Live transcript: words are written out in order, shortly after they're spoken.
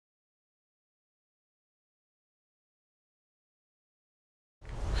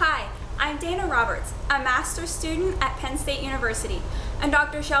I'm Dana Roberts, a master's student at Penn State University, and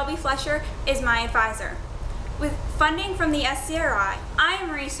Dr. Shelby Flesher is my advisor. With funding from the SCRI, I am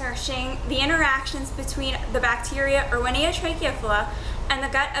researching the interactions between the bacteria Erwinia trachiophila and the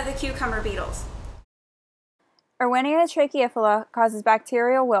gut of the cucumber beetles. Erwinia trachiophila causes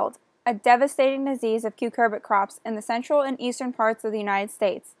bacterial wilt, a devastating disease of cucurbit crops in the central and eastern parts of the United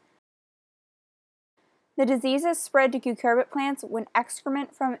States. The disease is spread to cucurbit plants when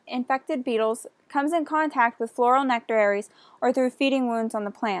excrement from infected beetles comes in contact with floral nectaries or through feeding wounds on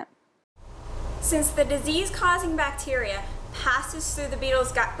the plant. Since the disease-causing bacteria passes through the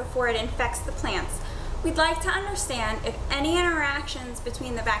beetle's gut before it infects the plants, we'd like to understand if any interactions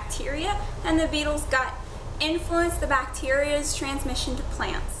between the bacteria and the beetle's gut influence the bacteria's transmission to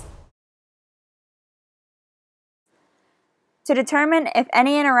plants. To determine if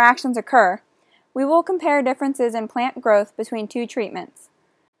any interactions occur, we will compare differences in plant growth between two treatments.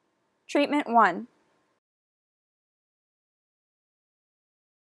 Treatment 1.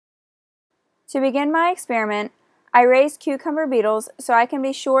 To begin my experiment, I raise cucumber beetles so I can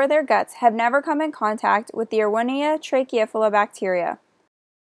be sure their guts have never come in contact with the Erwinia trachiophila bacteria.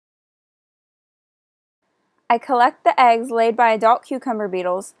 I collect the eggs laid by adult cucumber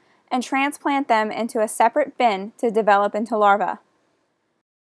beetles and transplant them into a separate bin to develop into larvae.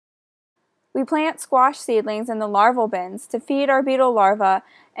 We plant squash seedlings in the larval bins to feed our beetle larvae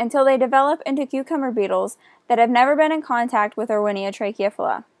until they develop into cucumber beetles that have never been in contact with Erwinia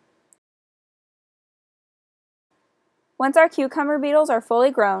trachiophila. Once our cucumber beetles are fully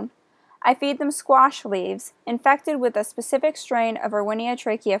grown, I feed them squash leaves infected with a specific strain of Erwinia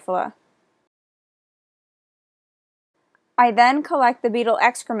trachiophila. I then collect the beetle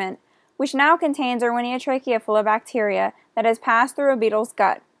excrement, which now contains Erwinia trachiophila bacteria that has passed through a beetle's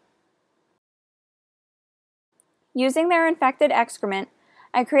gut. Using their infected excrement,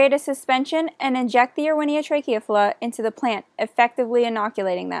 I create a suspension and inject the Erwinia trachiophila into the plant, effectively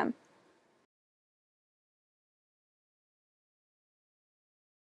inoculating them.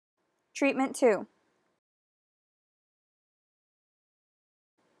 Treatment 2.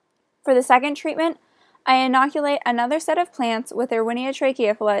 For the second treatment, I inoculate another set of plants with Erwinia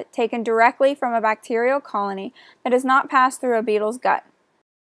trachiophila taken directly from a bacterial colony that has not passed through a beetle's gut.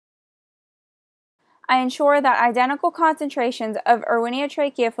 I ensure that identical concentrations of Erwinia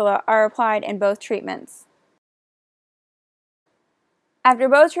trachiophila are applied in both treatments. After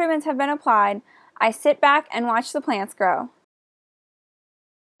both treatments have been applied, I sit back and watch the plants grow.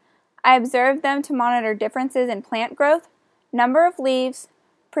 I observe them to monitor differences in plant growth, number of leaves,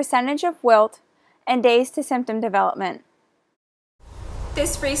 percentage of wilt, and days to symptom development.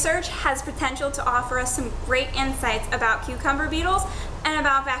 This research has potential to offer us some great insights about cucumber beetles and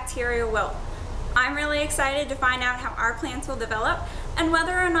about bacterial wilt. I'm really excited to find out how our plants will develop and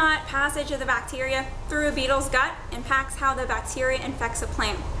whether or not passage of the bacteria through a beetle's gut impacts how the bacteria infects a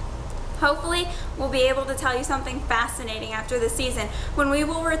plant. Hopefully, we'll be able to tell you something fascinating after the season when we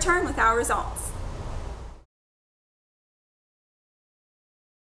will return with our results.